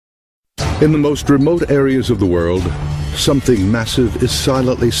In the most remote areas of the world, something massive is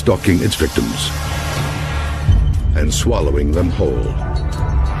silently stalking its victims and swallowing them whole.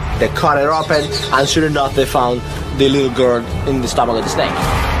 They cut it open, and sure enough, they found the little girl in the stomach of the snake.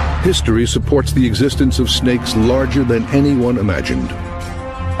 History supports the existence of snakes larger than anyone imagined.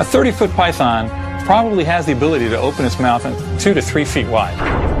 A 30-foot python probably has the ability to open its mouth 2 to 3 feet wide.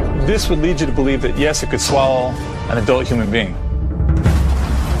 This would lead you to believe that, yes, it could swallow an adult human being.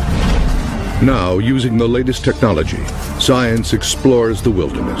 Now, using the latest technology, science explores the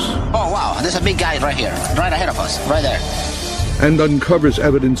wilderness. Oh, wow, there's a big guy right here, right ahead of us, right there. And uncovers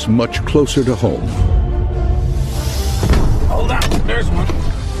evidence much closer to home. Hold on, there's one.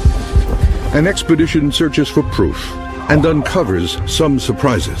 An expedition searches for proof and uncovers some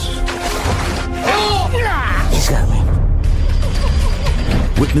surprises. He's got me.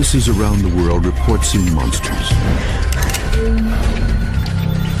 Witnesses around the world report seeing monsters.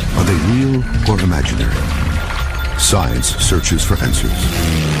 Are they real or imaginary? Science searches for answers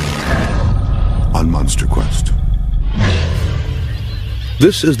on Monster Quest.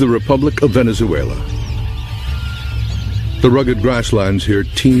 This is the Republic of Venezuela. The rugged grasslands here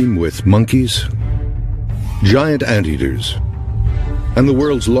teem with monkeys, giant anteaters, and the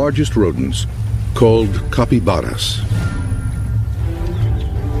world's largest rodents, called capybaras.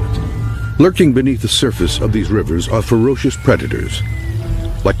 Lurking beneath the surface of these rivers are ferocious predators,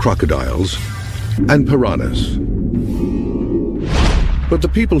 like crocodiles and piranhas. But the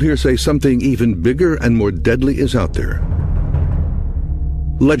people here say something even bigger and more deadly is out there.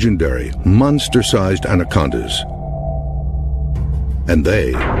 Legendary, monster-sized anacondas. And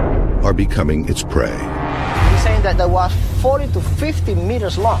they are becoming its prey. He's saying that was 40 to 50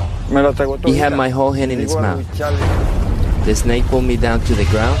 meters long. He had my whole hand in his mouth. The snake pulled me down to the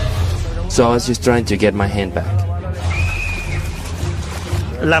ground, so I was just trying to get my hand back.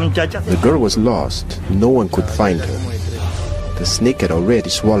 The girl was lost. No one could find her. The snake had already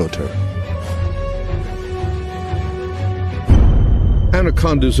swallowed her.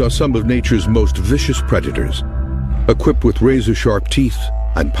 Anacondas are some of nature's most vicious predators, equipped with razor-sharp teeth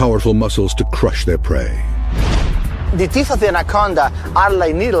and powerful muscles to crush their prey. The teeth of the anaconda are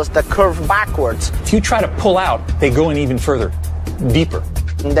like needles that curve backwards. If you try to pull out, they go in even further, deeper.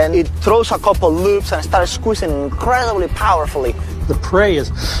 And then it throws a couple loops and starts squeezing incredibly powerfully. The prey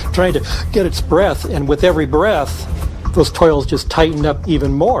is trying to get its breath, and with every breath, those coils just tighten up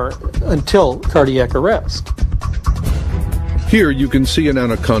even more until cardiac arrest. Here you can see an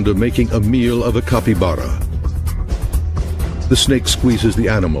anaconda making a meal of a capybara. The snake squeezes the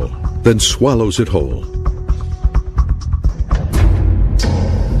animal, then swallows it whole.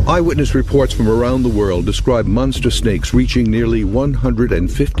 Eyewitness reports from around the world describe monster snakes reaching nearly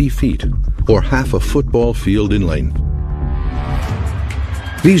 150 feet, or half a football field in length.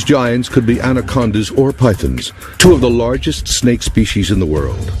 These giants could be anacondas or pythons, two of the largest snake species in the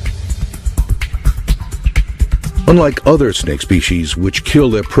world. Unlike other snake species, which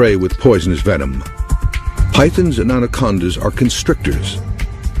kill their prey with poisonous venom, pythons and anacondas are constrictors,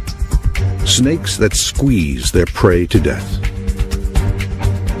 snakes that squeeze their prey to death.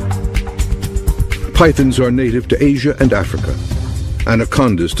 Pythons are native to Asia and Africa,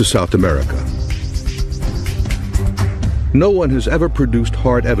 anacondas to South America. No one has ever produced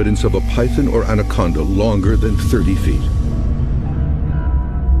hard evidence of a python or anaconda longer than 30 feet.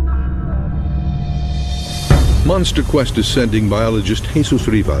 Monster Quest is sending biologist Jesus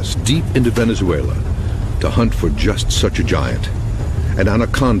Rivas deep into Venezuela to hunt for just such a giant, an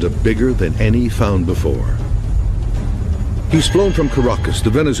anaconda bigger than any found before. He's flown from Caracas, the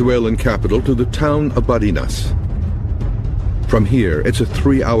Venezuelan capital, to the town of Barinas. From here, it's a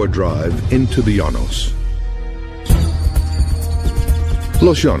 3-hour drive into the Llanos.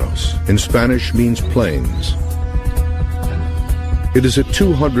 Los Llanos, in Spanish, means plains. It is a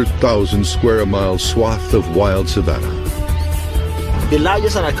 200,000 square mile swath of wild savanna. The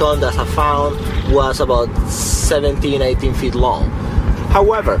largest anacondas I found was about 17, 18 feet long.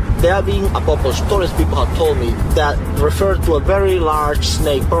 However, there have been a couple of stories people have told me that refer to a very large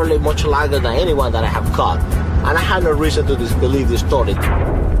snake, probably much larger than anyone that I have caught. And I have no reason to disbelieve this story.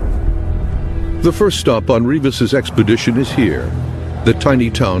 The first stop on Rivas's expedition is here, the tiny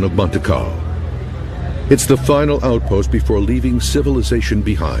town of Montecao. It's the final outpost before leaving civilization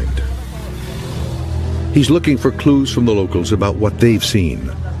behind. He's looking for clues from the locals about what they've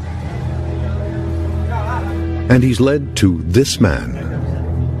seen. And he's led to this man.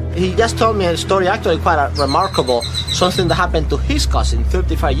 He just told me a story, actually quite remarkable, something that happened to his cousin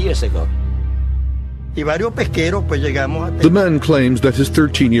 35 years ago. The man claims that his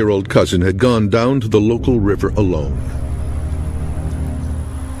 13-year-old cousin had gone down to the local river alone.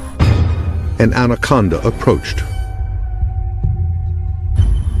 an anaconda approached.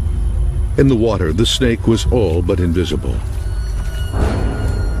 In the water, the snake was all but invisible.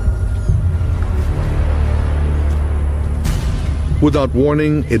 Without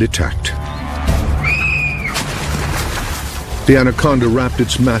warning, it attacked. The anaconda wrapped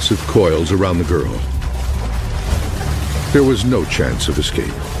its massive coils around the girl. There was no chance of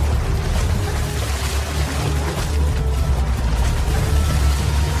escape.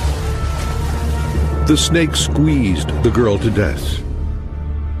 The snake squeezed the girl to death,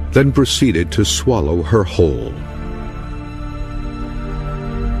 then proceeded to swallow her whole.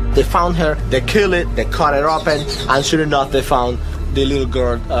 They found her, they killed it, they cut it open, and sure enough they found the little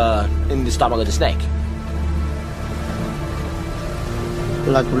girl in the stomach of the snake.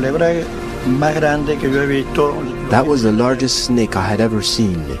 That was the largest snake I had ever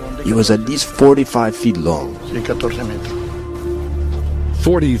seen. It was at least 45 feet long.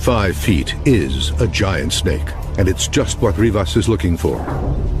 45 feet is a giant snake, and it's just what Rivas is looking for.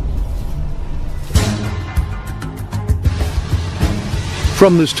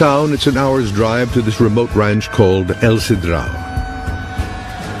 From this town, it's an hour's drive to this remote ranch called El Cedral.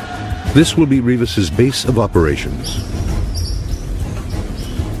 This will be Rivas's base of operations.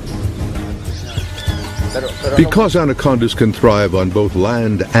 Because anacondas can thrive on both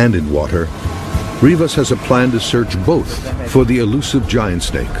land and in water, Rivas has a plan to search both for the elusive giant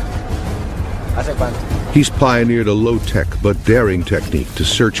snake. He's pioneered a low-tech but daring technique to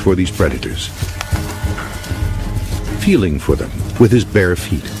search for these predators, feeling for them with his bare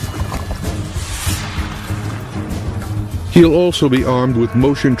feet. He'll also be armed with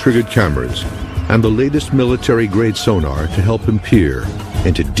motion-triggered cameras and the latest military-grade sonar to help him peer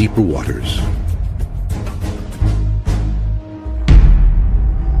into deeper waters.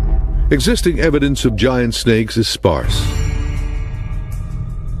 Existing evidence of giant snakes is sparse.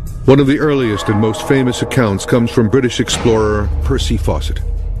 One of the earliest and most famous accounts comes from British explorer Percy Fawcett,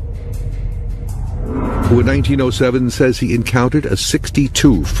 who in 1907 says he encountered a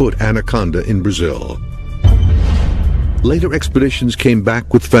 62-foot anaconda in Brazil. Later expeditions came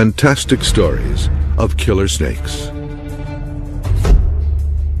back with fantastic stories of killer snakes.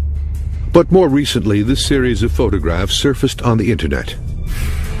 But more recently, this series of photographs surfaced on the internet.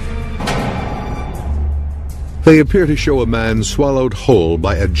 They appear to show a man swallowed whole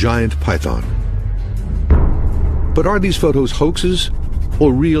by a giant python. But are these photos hoaxes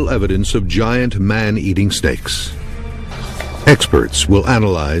or real evidence of giant man-eating snakes? Experts will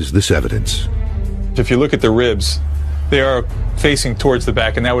analyze this evidence. If you look at the ribs, they are facing towards the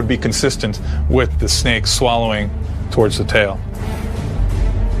back, and that would be consistent with the snake swallowing towards the tail.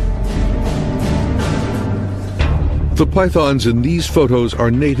 The pythons in these photos are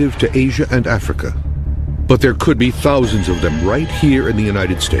native to Asia and Africa, but there could be thousands of them right here in the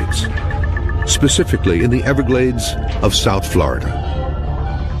United States, specifically in the Everglades of South Florida.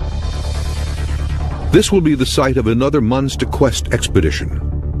 This will be the site of another monster quest expedition.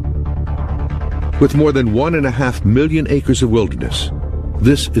 With more than 1.5 million acres of wilderness,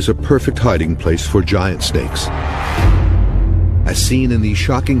 this is a perfect hiding place for giant snakes, as seen in these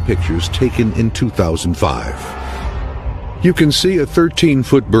shocking pictures taken in 2005. You can see a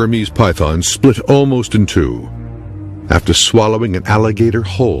 13-foot Burmese python split almost in two after swallowing an alligator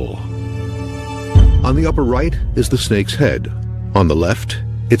whole. On the upper right is the snake's head. On the left,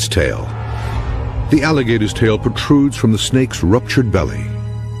 its tail. The alligator's tail protrudes from the snake's ruptured belly.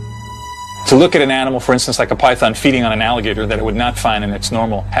 To look at an animal, for instance, like a python feeding on an alligator that it would not find in its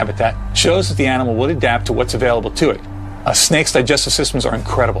normal habitat, shows that the animal would adapt to what's available to it. Snakes' digestive systems are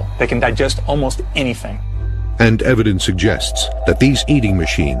incredible. They can digest almost anything. And evidence suggests that these eating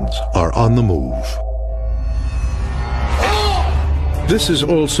machines are on the move. This is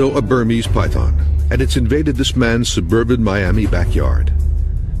also a Burmese python, and it's invaded this man's suburban Miami backyard.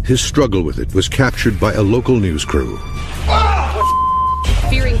 His struggle with it was captured by a local news crew.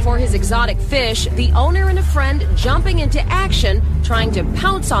 Fearing for his exotic fish, the owner and a friend jumping into action, trying to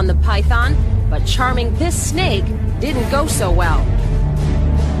pounce on the python, but charming this snake didn't go so well.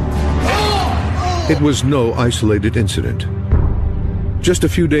 It was no isolated incident. Just a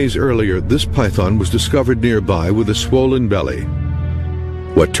few days earlier, this python was discovered nearby with a swollen belly.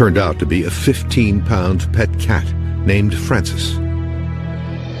 What turned out to be a 15-pound pet cat named Francis.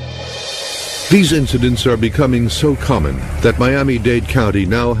 These incidents are becoming so common that Miami-Dade County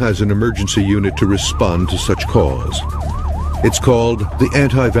now has an emergency unit to respond to such calls. It's called the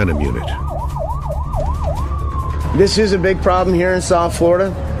Anti-Venom Unit. This is a big problem here in South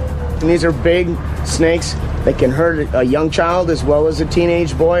Florida. And these are big snakes that can hurt a young child as well as a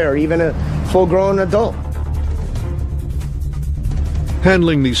teenage boy or even a full-grown adult.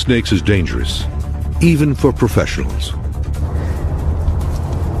 Handling these snakes is dangerous, even for professionals.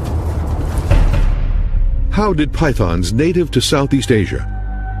 How did pythons native to Southeast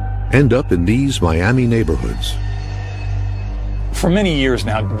Asia end up in these Miami neighborhoods? For many years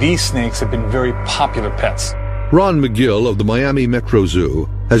now, these snakes have been very popular pets. Ron McGill of the Miami Metro Zoo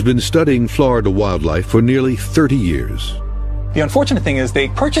has been studying Florida wildlife for nearly 30 years. The unfortunate thing is they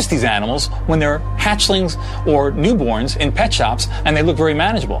purchase these animals when they're hatchlings or newborns in pet shops, and they look very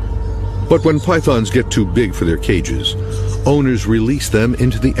manageable. But when pythons get too big for their cages, owners release them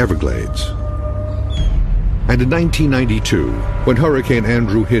into the Everglades. And in 1992, when Hurricane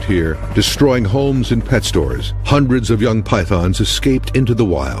Andrew hit here, destroying homes and pet stores, hundreds of young pythons escaped into the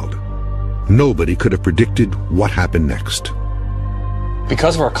wild. Nobody could have predicted what happened next.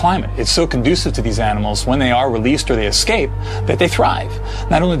 Because of our climate, it's so conducive to these animals when they are released or they escape that they thrive.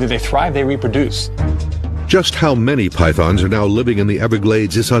 Not only do they thrive, they reproduce. Just how many pythons are now living in the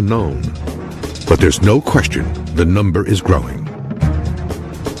Everglades is unknown. But there's no question the number is growing.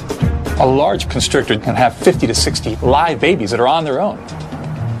 A large constrictor can have 50 to 60 live babies that are on their own.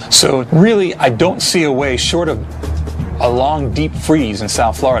 So really, I don't see a way short of a long, deep freeze in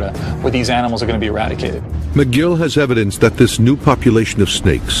South Florida where these animals are going to be eradicated. McGill has evidence that this new population of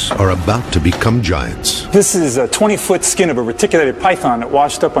snakes are about to become giants. This is a 20-foot skin of a reticulated python that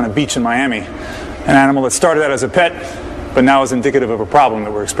washed up on a beach in Miami. An animal that started out as a pet, but now is indicative of a problem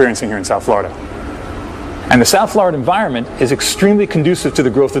that we're experiencing here in South Florida. And the South Florida environment is extremely conducive to the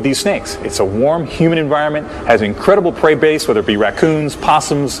growth of these snakes. It's a warm, humid environment, has an incredible prey base, whether it be raccoons,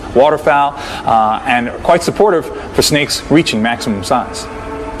 possums, waterfowl, and quite supportive for snakes reaching maximum size.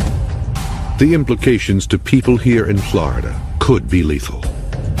 The implications to people here in Florida could be lethal.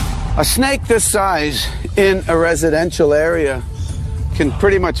 A snake this size in a residential area can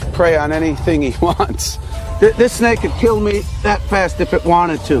pretty much prey on anything he wants. This snake could kill me that fast if it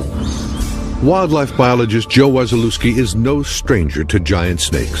wanted to. Wildlife biologist Joe Wasilewski is no stranger to giant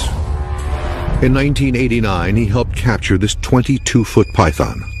snakes. In 1989, he helped capture this 22-foot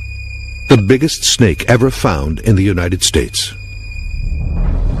python, the biggest snake ever found in the United States.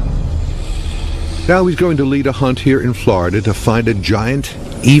 Now he's going to lead a hunt here in Florida to find a giant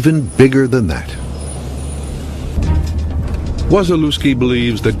even bigger than that. Wasilewski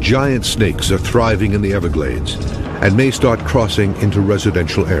believes that giant snakes are thriving in the Everglades and may start crossing into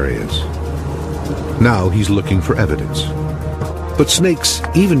residential areas. Now he's looking for evidence. But snakes,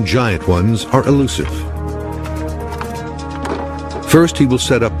 even giant ones, are elusive. First, he will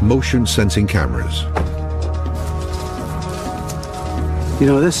set up motion-sensing cameras. You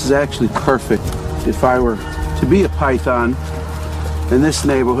know, this is actually perfect. If I were to be a python in this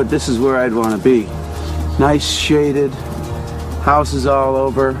neighborhood, this is where I'd want to be. Nice shaded, houses all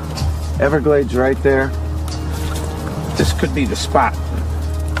over, Everglades right there. This could be the spot.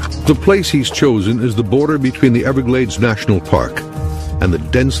 The place he's chosen is the border between the Everglades National Park and the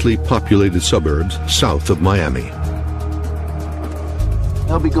densely populated suburbs south of Miami.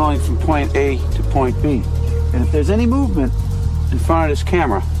 They'll be going from point A to point B. And if there's any movement in front of this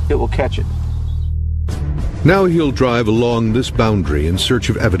camera, it will catch it. Now he'll drive along this boundary in search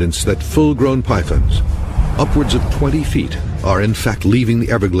of evidence that full-grown pythons, upwards of 20 feet, are in fact leaving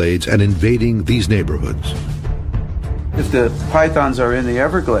the Everglades and invading these neighborhoods. If the pythons are in the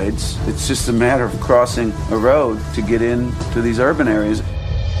Everglades, it's just a matter of crossing a road to get into these urban areas.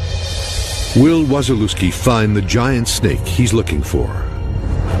 Will Wasilewski find the giant snake he's looking for?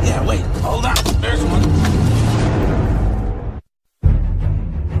 Yeah, wait, hold on, there's one.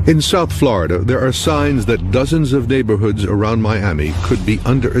 In South Florida, there are signs that dozens of neighborhoods around Miami could be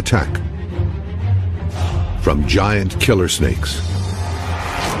under attack from giant killer snakes.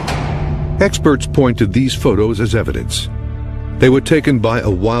 Experts point to these photos as evidence. They were taken by a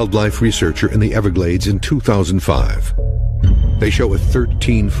wildlife researcher in the Everglades in 2005. They show a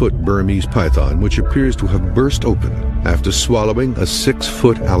 13-foot Burmese python which appears to have burst open after swallowing a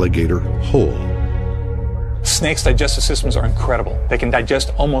 6-foot alligator whole. Snakes' digestive systems are incredible. They can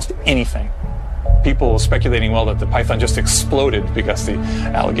digest almost anything. People speculating, well, that the python just exploded because the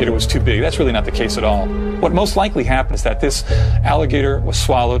alligator was too big. That's really not the case at all. What most likely happened is that this alligator was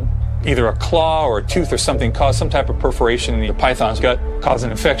swallowed. Either a claw or a tooth or something caused some type of perforation in the python's gut, caused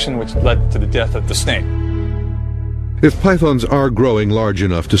an infection which led to the death of the snake. If pythons are growing large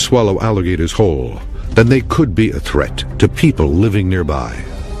enough to swallow alligators whole, then they could be a threat to people living nearby.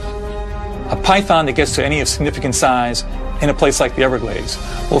 A python that gets to any significant size in a place like the Everglades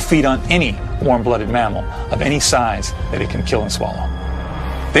will feed on any warm-blooded mammal of any size that it can kill and swallow.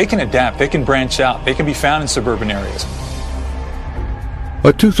 They can adapt, they can branch out, they can be found in suburban areas.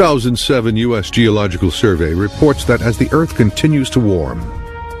 A 2007 U.S. Geological Survey reports that as the Earth continues to warm,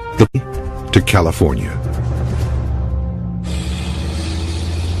 to California.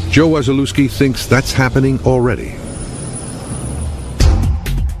 Joe Wasilewski thinks that's happening already.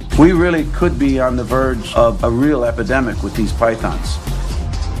 We really could be on the verge of a real epidemic with these pythons.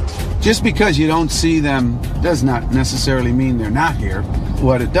 Just because you don't see them does not necessarily mean they're not here.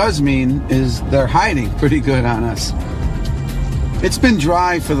 What it does mean is they're hiding pretty good on us. It's been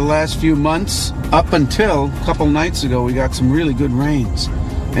dry for the last few months, up until a couple nights ago we got some really good rains.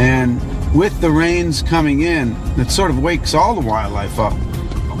 And with the rains coming in, it sort of wakes all the wildlife up.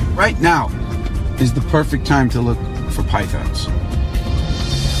 Right now is the perfect time to look for pythons.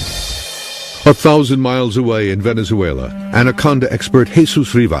 1,000 miles away in Venezuela, anaconda expert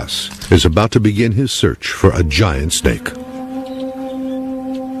Jesus Rivas is about to begin his search for a giant snake.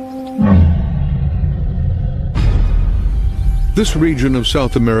 This region of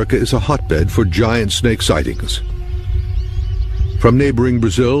South America is a hotbed for giant snake sightings. From neighboring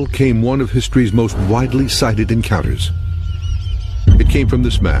Brazil came one of history's most widely cited encounters. It came from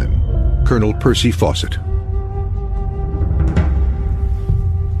this man, Colonel Percy Fawcett.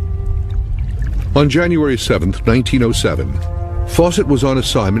 On January 7, 1907, Fawcett was on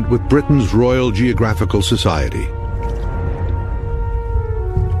assignment with Britain's Royal Geographical Society.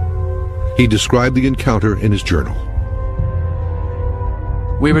 He described the encounter in his journal.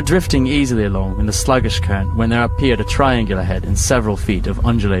 We were drifting easily along in the sluggish current when there appeared a triangular head and several feet of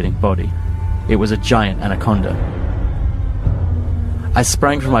undulating body. It was a giant anaconda. I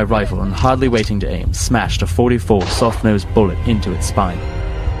sprang for my rifle and, hardly waiting to aim, smashed a .44 soft-nosed bullet into its spine.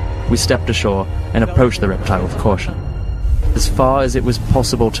 We stepped ashore and approached the reptile with caution. As far as it was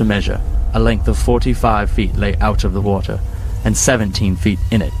possible to measure, a length of 45 feet lay out of the water and 17 feet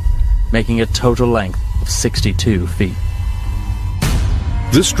in it, making a total length of 62 feet.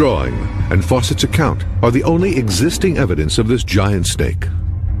 This drawing and Fawcett's account are the only existing evidence of this giant snake.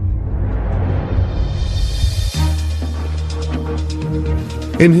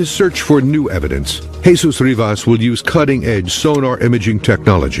 In his search for new evidence, Jesus Rivas will use cutting-edge sonar imaging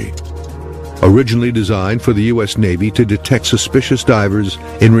technology, originally designed for the U.S. Navy to detect suspicious divers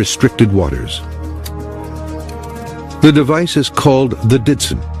in restricted waters. The device is called the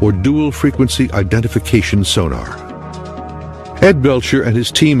DIDSON, or Dual Frequency Identification Sonar. Ed Belcher and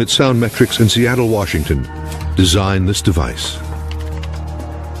his team at Soundmetrics in Seattle, Washington, designed this device.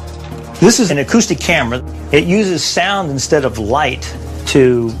 This is an acoustic camera. It uses sound instead of light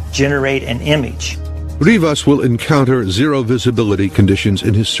to generate an image. Rivas will encounter zero visibility conditions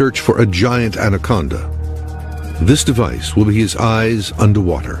in his search for a giant anaconda. This device will be his eyes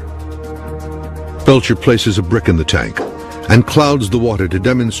underwater. Belcher places a brick in the tank and clouds the water to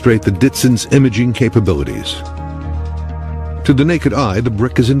demonstrate the DIDSON's imaging capabilities. To the naked eye, the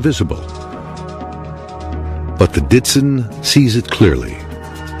brick is invisible, but the DIDSON sees it clearly.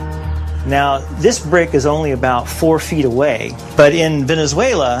 Now, this brick is only about 4 feet away, but in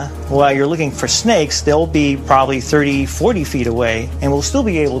Venezuela, while you're looking for snakes, they'll be probably 30, 40 feet away, and we'll still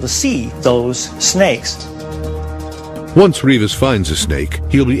be able to see those snakes. Once Rivas finds a snake,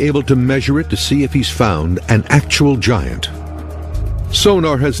 he'll be able to measure it to see if he's found an actual giant.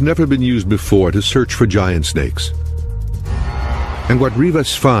 Sonar has never been used before to search for giant snakes. And what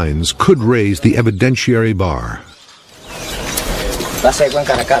Rivas finds could raise the evidentiary bar.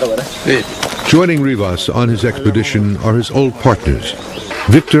 Joining Rivas on his expedition are his old partners,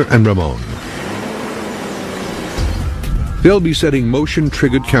 Victor and Ramon. They'll be setting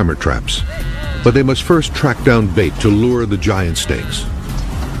motion-triggered camera traps, but they must first track down bait to lure the giant snakes.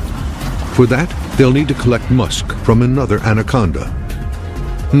 For that, they'll need to collect musk from another anaconda.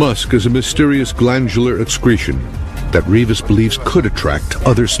 Musk is a mysterious glandular excretion that Rivas believes could attract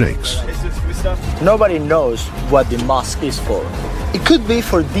other snakes. Nobody knows what the musk is for. It could be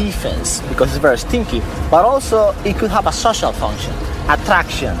for defense, because it's very stinky, but also it could have a social function,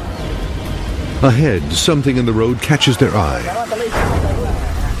 attraction. Ahead, something in the road catches their eye.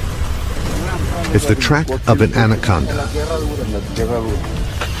 It's the track of an anaconda.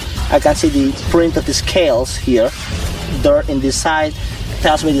 I can see the print of the scales here. Dirt in this side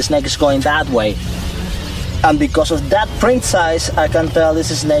tells me the snake is going that way. And because of that print size, I can tell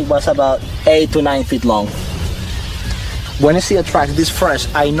this snake was about 8 to 9 feet long. When I see a track this fresh,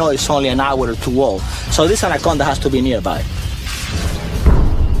 I know it's only an hour or two old. So this anaconda has to be nearby.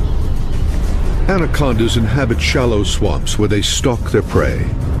 Anacondas inhabit shallow swamps where they stalk their prey.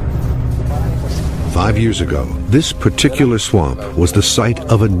 5 years ago, this particular swamp was the site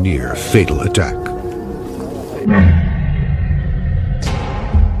of a near-fatal attack.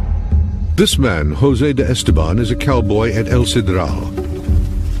 This man, Jose de Esteban, is a cowboy at El Cedral.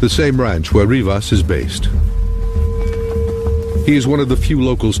 the same ranch where Rivas is based. He is one of the few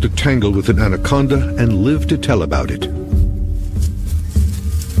locals to tangle with an anaconda and live to tell about it.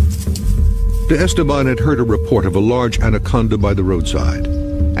 De Esteban had heard a report of a large anaconda by the roadside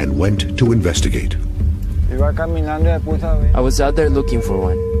and went to investigate. I was out there looking for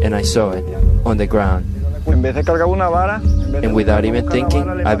one, and I saw it on the ground. And without even thinking,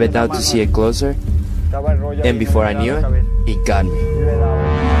 I bent out to see it closer, and before I knew it, it got me.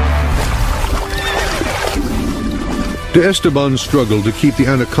 De Esteban struggled to keep the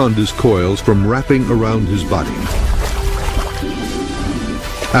anaconda's coils from wrapping around his body.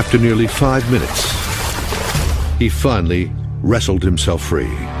 After nearly 5 minutes, he finally wrestled himself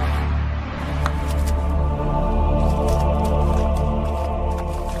free.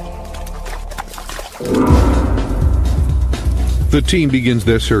 The team begins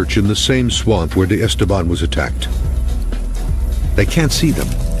their search in the same swamp where De Esteban was attacked. They can't see them,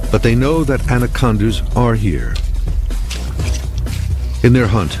 but they know that anacondas are here. In their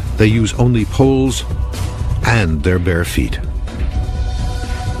hunt, they use only poles and their bare feet.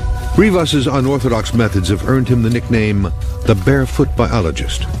 Rivas's unorthodox methods have earned him the nickname the Barefoot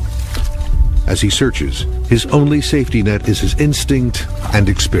Biologist. As he searches, his only safety net is his instinct and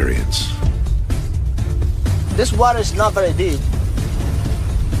experience. This water is not very deep.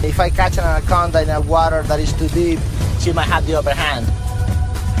 If I catch an anaconda in a water that is too deep, she might have the upper hand.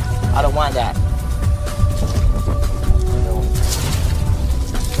 I don't want that.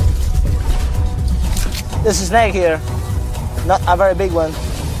 This is a snake here, not a very big one.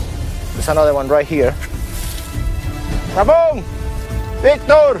 There's another one right here. Ramon!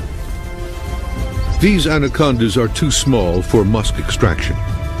 Victor! These anacondas are too small for musk extraction.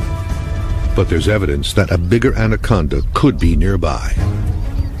 But there's evidence that a bigger anaconda could be nearby.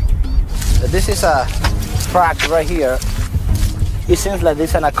 This is a crack right here. It seems like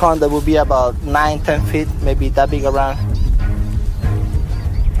this anaconda will be about 9-10 feet, maybe that big around.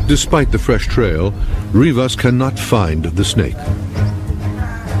 Despite the fresh trail, Rivas cannot find the snake.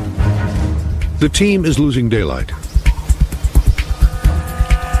 The team is losing daylight.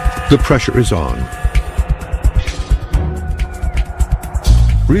 The pressure is on.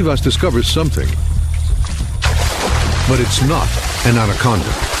 Rivas discovers something, but it's not an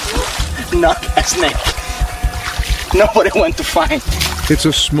anaconda. Not a snake. Not what I want to find. It's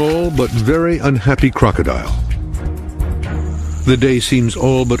a small but very unhappy crocodile. The day seems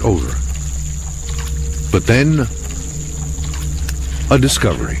all but over. But then, a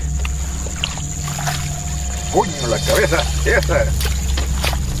discovery.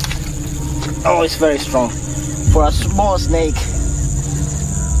 Oh, it's very strong. For a small snake.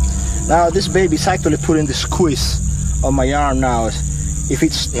 Now this baby is actually putting the squeeze on my arm now. If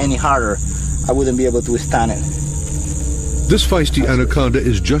it's any harder, I wouldn't be able to withstand it. This feisty anaconda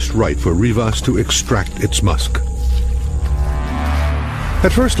is just right for Rivas to extract its musk.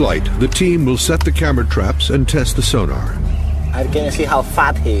 At first light, the team will set the camera traps and test the sonar. I can see how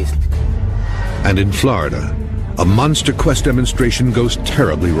fat he is. And in Florida, a monster quest demonstration goes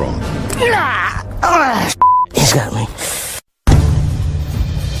terribly wrong. He's got me.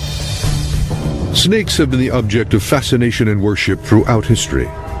 Snakes have been the object of fascination and worship throughout history.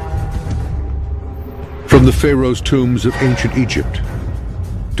 From the pharaoh's tombs of ancient Egypt,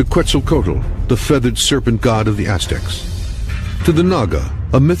 to Quetzalcoatl, the feathered serpent god of the Aztecs, to the Naga,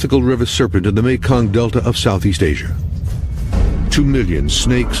 a mythical river serpent in the Mekong Delta of Southeast Asia. 2 million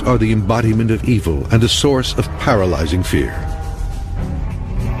snakes are the embodiment of evil and a source of paralyzing fear.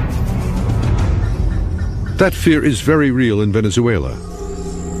 That fear is very real in Venezuela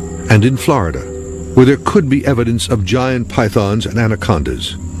and in Florida, where there could be evidence of giant pythons and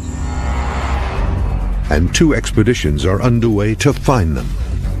anacondas. And 2 expeditions are underway to find them.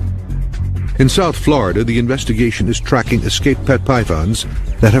 In South Florida, the investigation is tracking escaped pet pythons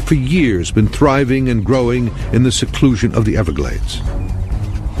that have for years been thriving and growing in the seclusion of the Everglades.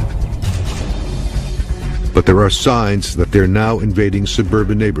 But there are signs that they're now invading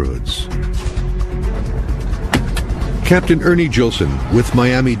suburban neighborhoods. Captain Ernie Gilson, with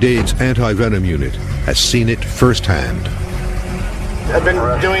Miami-Dade's anti-venom unit, has seen it firsthand. I've been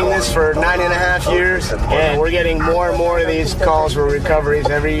doing this for 9.5 years, and we're getting more and more of these calls for recoveries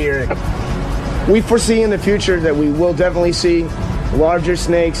every year. We foresee in the future that we will definitely see larger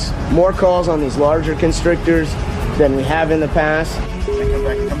snakes, more calls on these larger constrictors than we have in the past.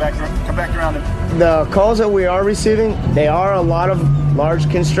 Come back around. The calls that we are receiving, they are a lot of large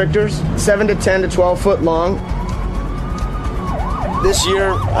constrictors, 7 to 10 to 12 foot long. This year,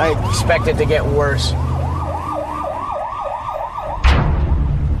 I expect it to get worse.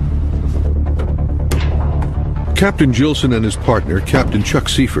 Captain Gilson and his partner, Captain Chuck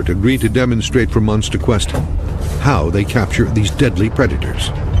Seifert, agreed to demonstrate for Monster Quest how they capture these deadly predators.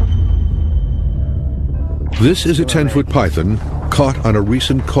 This is a 10-foot python caught on a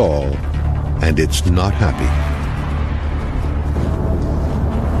recent call, and it's not happy.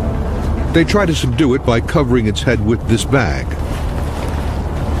 They try to subdue it by covering its head with this bag.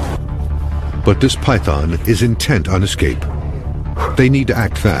 But this python is intent on escape. They need to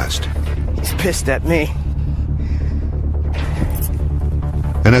act fast. He's pissed at me.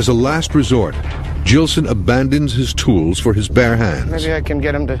 And as a last resort, Gilson abandons his tools for his bare hands. Maybe I can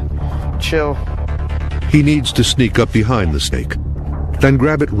get him to chill. He needs to sneak up behind the snake, then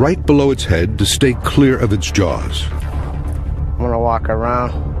grab it right below its head to stay clear of its jaws. I'm gonna walk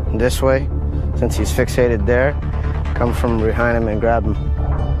around this way, since he's fixated there. Come from behind him and grab him.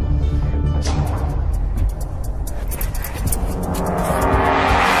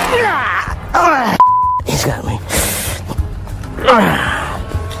 He's got me.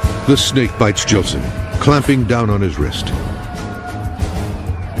 The snake bites Gilson, clamping down on his wrist.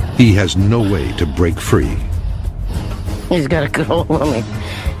 He has no way to break free. He's got a good hold on me.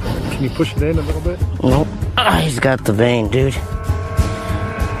 Can you push it in a little bit? Nope. He's got the vein, dude.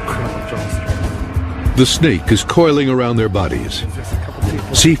 The snake is coiling around their bodies.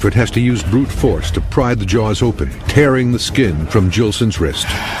 Seifert has to use brute force to pry the jaws open, tearing the skin from Gilson's wrist.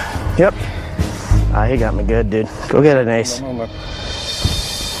 Yep. He got me good, dude. Go get it, Ace.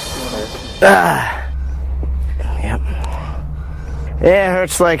 Yep. Yeah, it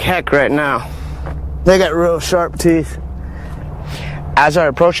hurts like heck right now. They got real sharp teeth. As I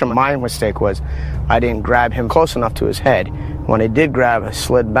approached him, my mistake was I didn't grab him close enough to his head. When I did grab, I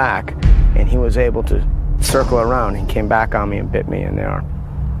slid back, and he was able to circle around and came back on me and bit me in the arm.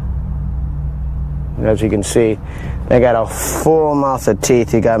 As you can see, they got a full mouth of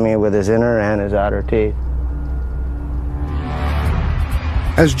teeth. He got me with his inner and his outer teeth.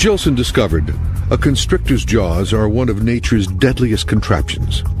 As Gilson discovered, a constrictor's jaws are one of nature's deadliest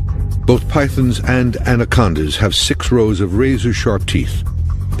contraptions. Both pythons and anacondas have 6 rows of razor-sharp teeth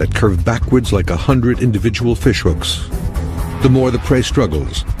that curve backwards like 100 individual fishhooks. The more the prey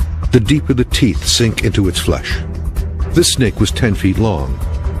struggles, the deeper the teeth sink into its flesh. This snake was 10 feet long,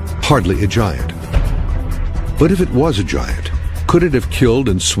 hardly a giant. But if it was a giant, could it have killed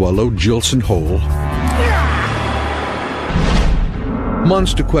and swallowed Gilson whole?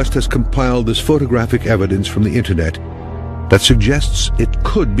 Monster Quest has compiled this photographic evidence from the internet that suggests it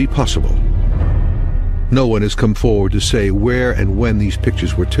could be possible. No one has come forward to say where and when these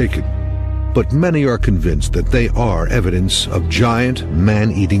pictures were taken, but many are convinced that they are evidence of giant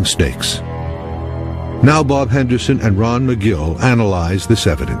man-eating snakes. Now Bob Henderson and Ron McGill analyze this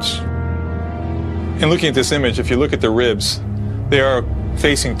evidence. In looking at this image, if you look at the ribs, they are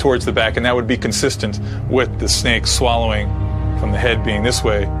facing towards the back, and that would be consistent with the snake swallowing from the head being this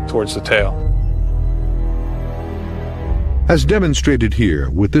way towards the tail. As demonstrated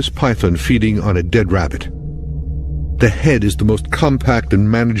here with this python feeding on a dead rabbit, the head is the most compact and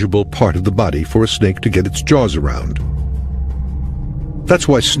manageable part of the body for a snake to get its jaws around. That's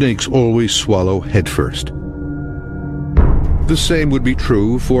why snakes always swallow head first. The same would be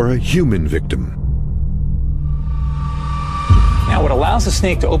true for a human victim. Now, what allows the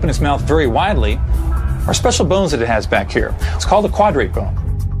snake to open its mouth very widely are special bones that it has back here. It's called the quadrate bone.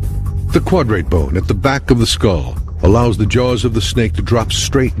 The quadrate bone at the back of the skull allows the jaws of the snake to drop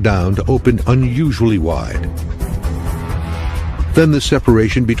straight down to open unusually wide. Then the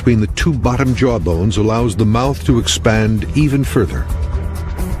separation between the 2 bottom jaw bones allows the mouth to expand even further,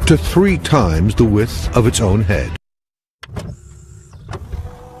 to 3 times the width of its own head.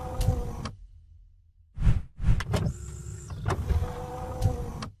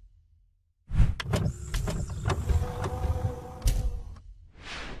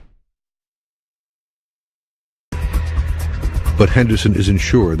 But Henderson isn't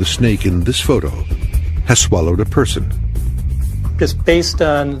sure the snake in this photo has swallowed a person. Just based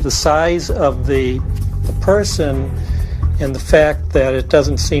on the size of the person and the fact that it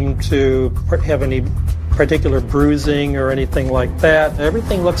doesn't seem to have any particular bruising or anything like that,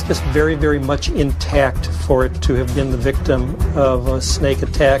 everything looks just very, very much intact for it to have been the victim of a snake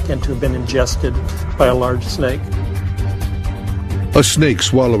attack and to have been ingested by a large snake. A snake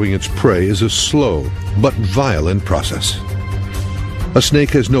swallowing its prey is a slow but violent process. A snake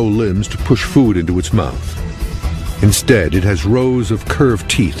has no limbs to push food into its mouth. Instead, it has rows of curved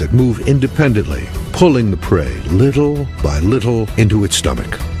teeth that move independently, pulling the prey little by little into its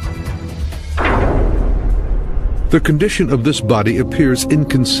stomach. The condition of this body appears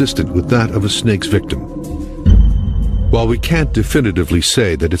inconsistent with that of a snake's victim. While we can't definitively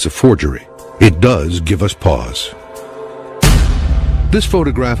say that it's a forgery, It does give us pause. This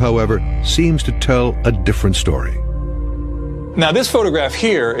photograph, however, seems to tell a different story. Now, this photograph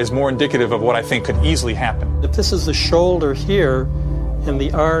here is more indicative of what I think could easily happen. If this is the shoulder here and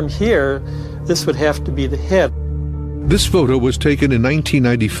the arm here, this would have to be the head. This photo was taken in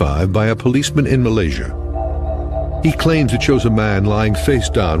 1995 by a policeman in Malaysia. He claims it shows a man lying face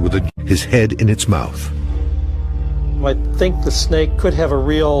down with his head in its mouth. I think the snake could have a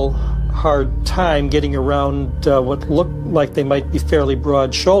real hard time getting around what looked like they might be fairly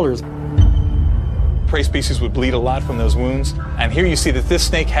broad shoulders. Prey species would bleed a lot from those wounds, and here you see that this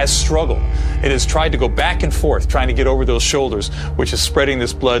snake has struggled. It has tried to go back and forth, trying to get over those shoulders, which is spreading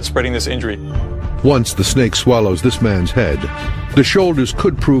this blood, spreading this injury. Once the snake swallows this man's head, the shoulders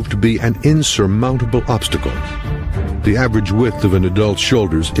could prove to be an insurmountable obstacle. The average width of an adult's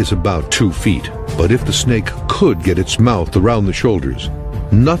shoulders is about 2 feet, but if the snake could get its mouth around the shoulders,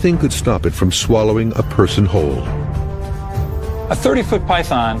 nothing could stop it from swallowing a person whole. A 30-foot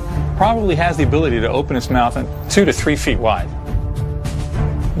python probably has the ability to open its mouth 2 to 3 feet wide.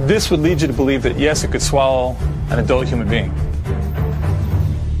 This would lead you to believe that, yes, it could swallow an adult human being.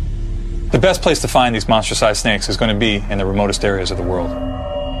 The best place to find these monster-sized snakes is going to be in the remotest areas of the world.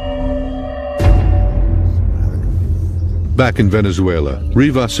 Back in Venezuela,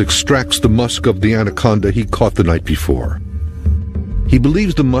 Rivas extracts the musk of the anaconda he caught the night before. He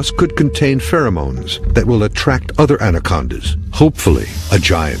believes the musk could contain pheromones that will attract other anacondas, hopefully a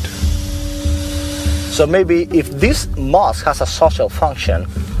giant. So maybe if this musk has a social function,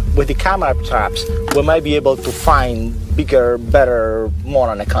 with the camera traps, we might be able to find bigger, better, more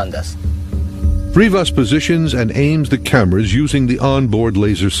anacondas. Rivas positions and aims the cameras using the onboard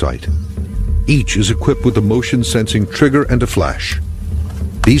laser sight. Each is equipped with a motion-sensing trigger and a flash.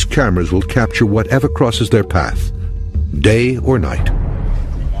 These cameras will capture whatever crosses their path, day or night.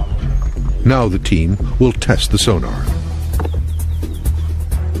 Now the team will test the sonar.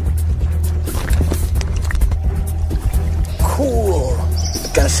 Cool.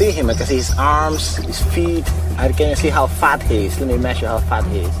 I can see him. I can see his arms, his feet. I can see how fat he is. Let me measure how fat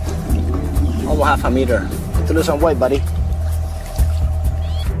he is. Almost half a meter. Need to lose some weight, buddy.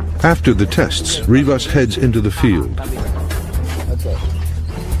 After the tests, Rivas heads into the field. Okay.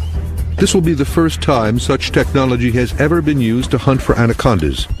 This will be the first time such technology has ever been used to hunt for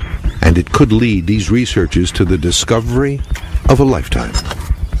anacondas, and it could lead these researchers to the discovery of a lifetime.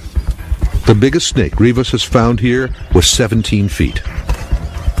 The biggest snake Rivas has found here was 17 feet.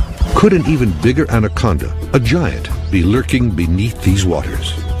 Could an even bigger anaconda, a giant, be lurking beneath these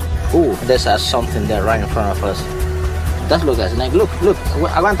waters? Ooh, there's something there right in front of us. Does look like a snake. Look, look.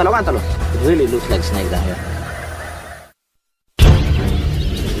 Aguántalo, aguántalo. It really looks like a snake down here.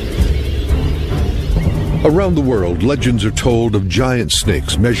 Around the world, legends are told of giant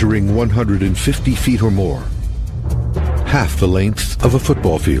snakes measuring 150 feet or more, half the length of a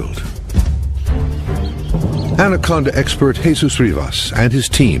football field. Anaconda expert Jesus Rivas and his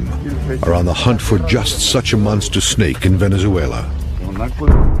team are on the hunt for just such a monster snake in Venezuela.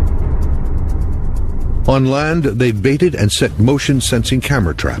 On land, they've baited and set motion-sensing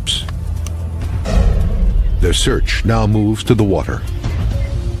camera traps. Their search now moves to the water.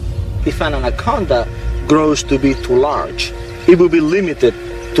 If an anaconda grows to be too large, it will be limited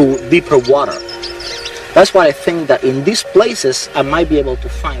to deeper water. That's why I think that in these places, I might be able to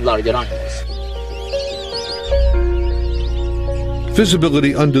find larger animals.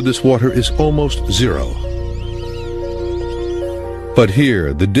 Visibility under this water is almost zero. But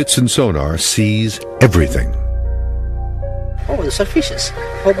here, the Ditson sonar sees everything. Oh, there's some fishes.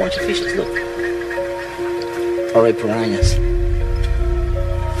 A whole bunch of fishes, look. Alright, piranhas.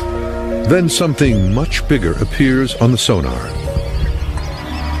 Then something much bigger appears on the sonar.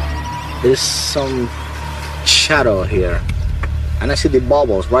 There's some shadow here. And I see the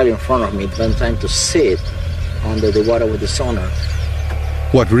bubbles right in front of me, but I'm trying to see it under the water with the sonar.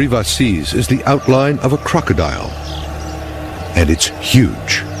 What Rivas sees is the outline of a crocodile. And it's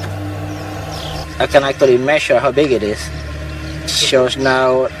huge. I can actually measure how big it is. It shows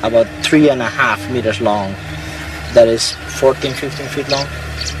now about 3.5 meters long. That is 14, 15 feet long.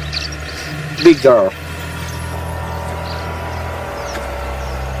 Big girl.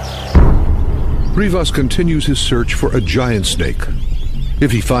 Rivas continues his search for a giant snake.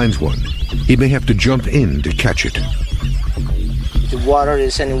 If he finds one, he may have to jump in to catch it. The water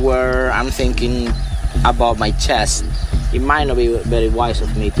is anywhere, I'm thinking, above my chest. It might not be very wise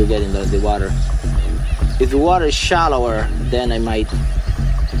of me to get into the water. If the water is shallower, then I might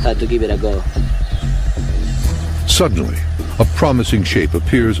have to give it a go. Suddenly, a promising shape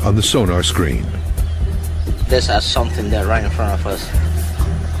appears on the sonar screen. There's something there right in front of us.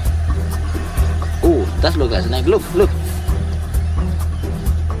 That looks like a snake. Look, look.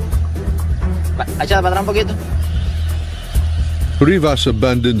 Échala para atrás un poquito. Rivas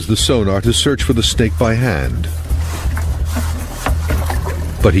abandons the sonar to search for the snake by hand.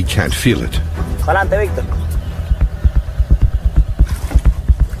 But he can't feel it. Adelante, Víctor.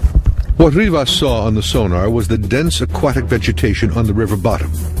 What Rivas saw on the sonar was the dense aquatic vegetation on the river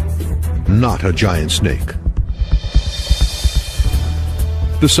bottom, not a giant snake.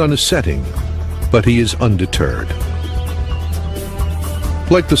 The sun is setting, but he is undeterred.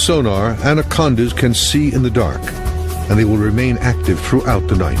 Like the sonar, anacondas can see in the dark, and they will remain active throughout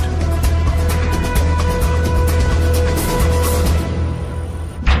the night.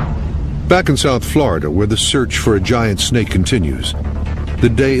 Back in South Florida, where the search for a giant snake continues, the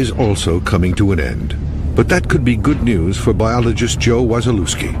day is also coming to an end. But that could be good news for biologist Joe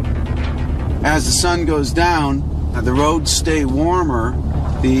Wasilewski. As the sun goes down, the roads stay warmer,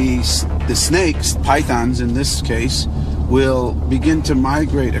 the snakes, pythons in this case, will begin to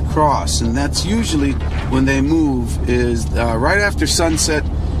migrate across, and that's usually when they move is right after sunset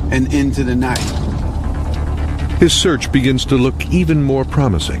and into the night. His search begins to look even more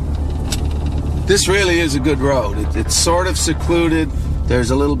promising. This really is a good road. It's sort of secluded.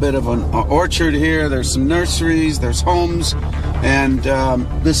 There's a little bit of an orchard here. There's some nurseries, there's homes, and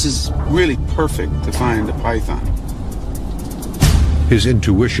this is really perfect to find a python. His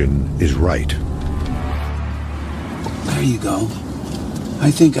intuition is right. There you go.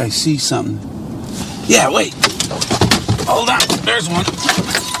 I think I see something. Yeah, wait. Hold on. There's one.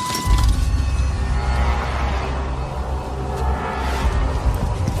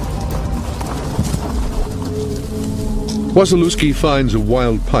 Wasilewski finds a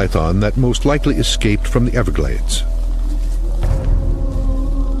wild python that most likely escaped from the Everglades.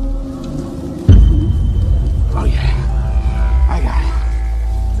 Oh yeah, I got it.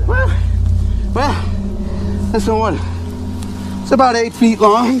 Well, this one, it's about 8 feet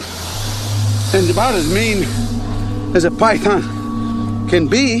long and about as mean as a python can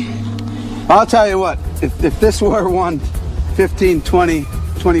be. I'll tell you what, if this were one 15, 20,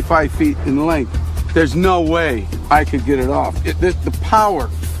 25 feet in length, there's no way I could get it off. The power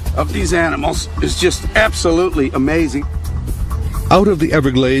of these animals is just absolutely amazing. Out of the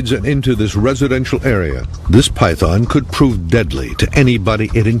Everglades and into this residential area, this python could prove deadly to anybody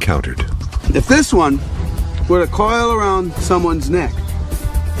it encountered. If this one were to coil around someone's neck,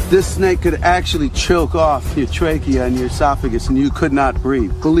 this snake could actually choke off your trachea and your esophagus and you could not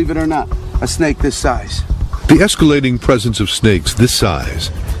breathe. Believe it or not, a snake this size. The escalating presence of snakes this size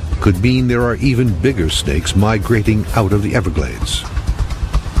could mean there are even bigger snakes migrating out of the Everglades.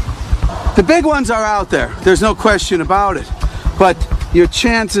 The big ones are out there, there's no question about it. But your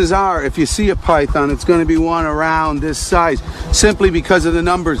chances are, if you see a python, it's going to be one around this size, simply because of the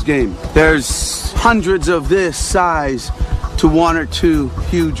numbers game. There's hundreds of this size to 1 or 2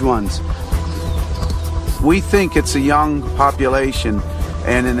 huge ones. We think it's a young population,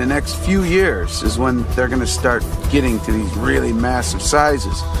 and in the next few years is when they're going to start getting to these really massive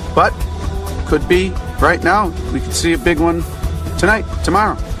sizes. But could be right now. We could see a big one tonight,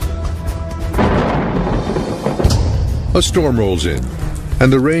 tomorrow. A storm rolls in,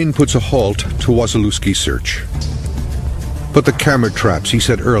 and the rain puts a halt to Wasilewski's search. But the camera traps he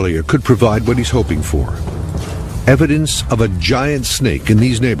set earlier could provide what he's hoping for: evidence of a giant snake in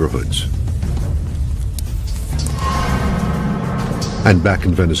these neighborhoods. And back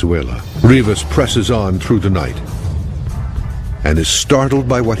in Venezuela, Rivas presses on through the night and is startled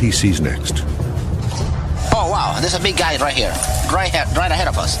by what he sees next. Oh wow, there's a big guy right here. Right ahead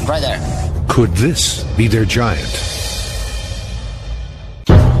of us, right there. Could this be their giant?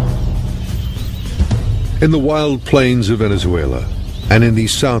 In the wild plains of Venezuela and in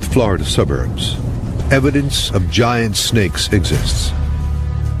these South Florida suburbs, evidence of giant snakes exists.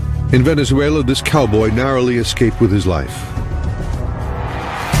 In Venezuela, this cowboy narrowly escaped with his life.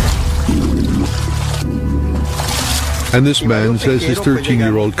 And this man says his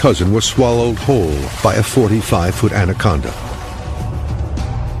 13-year-old cousin was swallowed whole by a 45-foot anaconda.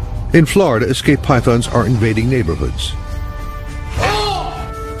 In Florida, escaped pythons are invading neighborhoods,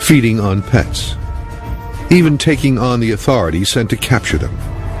 feeding on pets, even taking on the authorities sent to capture them.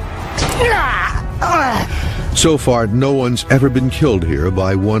 So far, no one's ever been killed here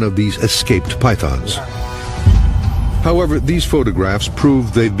by one of these escaped pythons. However, these photographs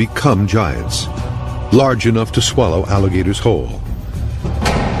prove they've become giants, large enough to swallow alligators whole.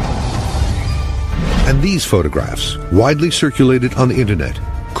 And these photographs, widely circulated on the internet,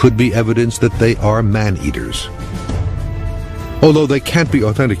 could be evidence that they are man-eaters. Although they can't be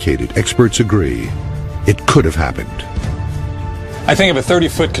authenticated, experts agree it could have happened. I think if a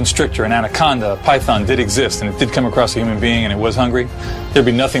 30-foot constrictor, an anaconda, a python did exist, and it did come across a human being and it was hungry, there'd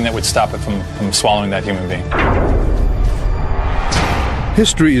be nothing that would stop it from swallowing that human being.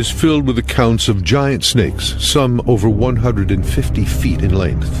 History is filled with accounts of giant snakes, some over 150 feet in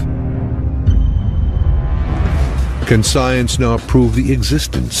length. Can science now prove the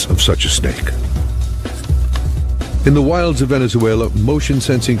existence of such a snake? In the wilds of Venezuela,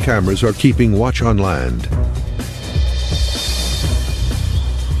 motion-sensing cameras are keeping watch on land.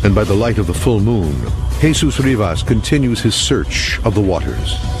 And by the light of the full moon, Jesus Rivas continues his search of the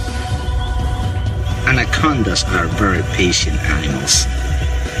waters. Anacondas are very patient animals.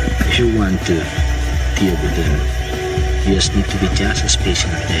 If you want to deal with them, you just need to be just as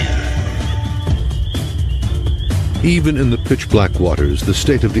patient as they are. Even in the pitch-black waters, the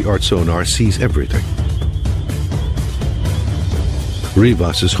state-of-the-art sonar sees everything.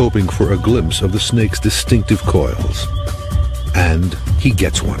 Rivas is hoping for a glimpse of the snake's distinctive coils. And he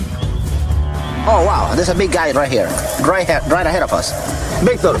gets one. Oh wow, there's a big guy right here, right ahead of us.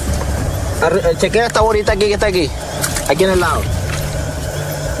 Víctor, chequea esta bolita aquí que está aquí en el lado.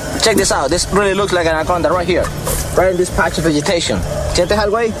 Check this out, this really looks like an anaconda right here, right in this patch of vegetation. ¿Sientes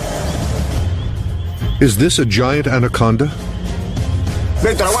algo ahí? Is this a giant anaconda?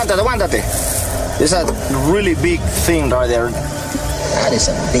 Víctor, aguántate. There's a really big thing right there. That is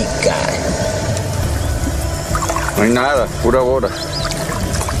a big guy. No hay nada, pura bola.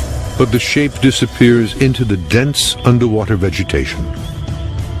 But the shape disappears into the dense underwater vegetation.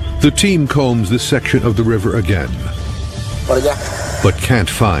 The team combs this section of the river again, Por allá. but can't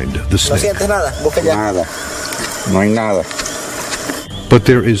find the No snake. sientes nada, busca allá. Nada. No hay nada. But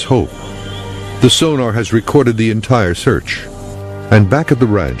there is hope. The sonar has recorded the entire search. And back at the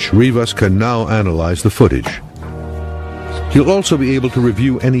ranch, Rivas can now analyze the footage. He'll also be able to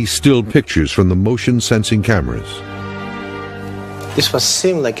review any still pictures from the motion-sensing cameras. This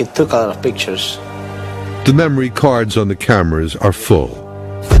seemed like it took a lot of pictures. The memory cards on the cameras are full.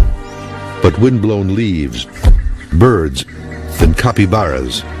 But windblown leaves, birds, and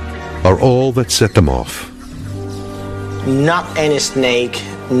capybaras are all that set them off. Not any snake,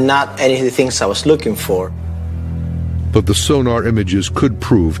 not any of the things I was looking for. But the sonar images could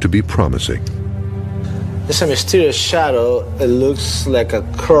prove to be promising. There's a mysterious shadow. It looks like a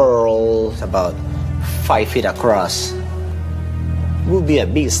curl about 5 feet across. It would be a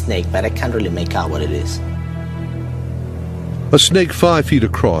big snake, but I can't really make out what it is. A snake 5 feet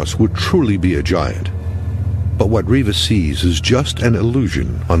across would truly be a giant. But what Rivas sees is just an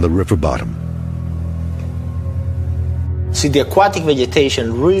illusion on the river bottom. See, the aquatic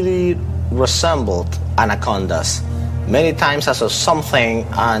vegetation really resembled anacondas. Many times I saw something,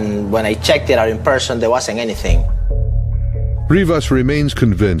 and when I checked it out in person, there wasn't anything. Rivas remains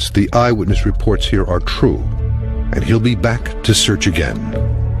convinced the eyewitness reports here are true, and he'll be back to search again.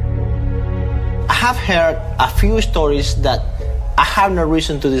 I have heard a few stories that I have no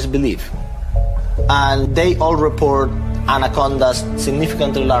reason to disbelieve, and they all report anacondas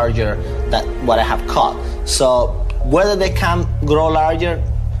significantly larger than what I have caught. So whether they can grow larger,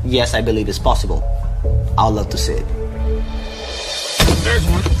 yes, I believe it's possible. I'd love to see it.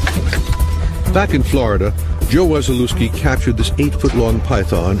 Back in Florida, Joe Wasilewski captured this 8-foot-long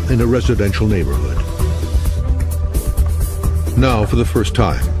python in a residential neighborhood. Now, for the first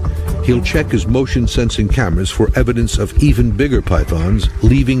time, he'll check his motion-sensing cameras for evidence of even bigger pythons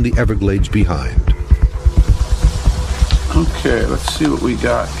leaving the Everglades behind. Okay, let's see what we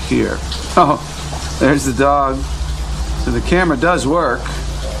got here. Oh, there's the dog. So the camera does work.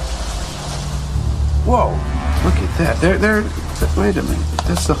 Whoa, look at that. Wait a minute.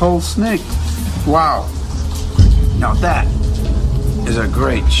 That's the whole snake. Wow. Now that is a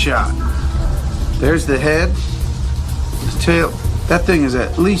great shot. There's the head, the tail. That thing is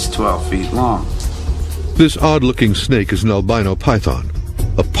at least 12 feet long. This odd-looking snake is an albino python,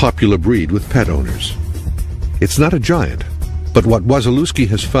 a popular breed with pet owners. It's not a giant, but what Wasilewski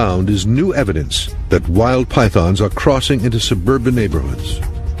has found is new evidence that wild pythons are crossing into suburban neighborhoods.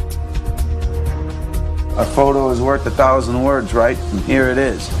 A photo is worth 1,000 words, right? And here it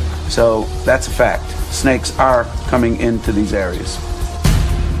is. So that's a fact. Snakes are coming into these areas.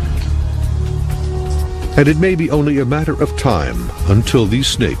 And it may be only a matter of time until these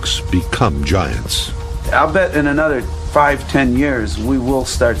snakes become giants. I'll bet in another 5-10 years we will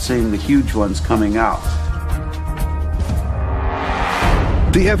start seeing the huge ones coming out.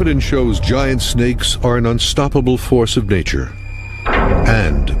 The evidence shows giant snakes are an unstoppable force of nature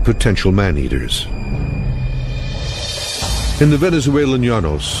and potential man-eaters. In the Venezuelan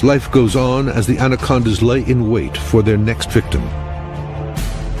llanos, life goes on as the anacondas lay in wait for their next victim.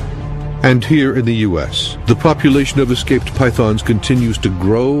 And here in the U.S., the population of escaped pythons continues to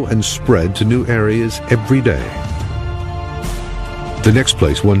grow and spread to new areas every day. The next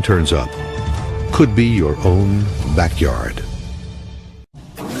place one turns up could be your own backyard.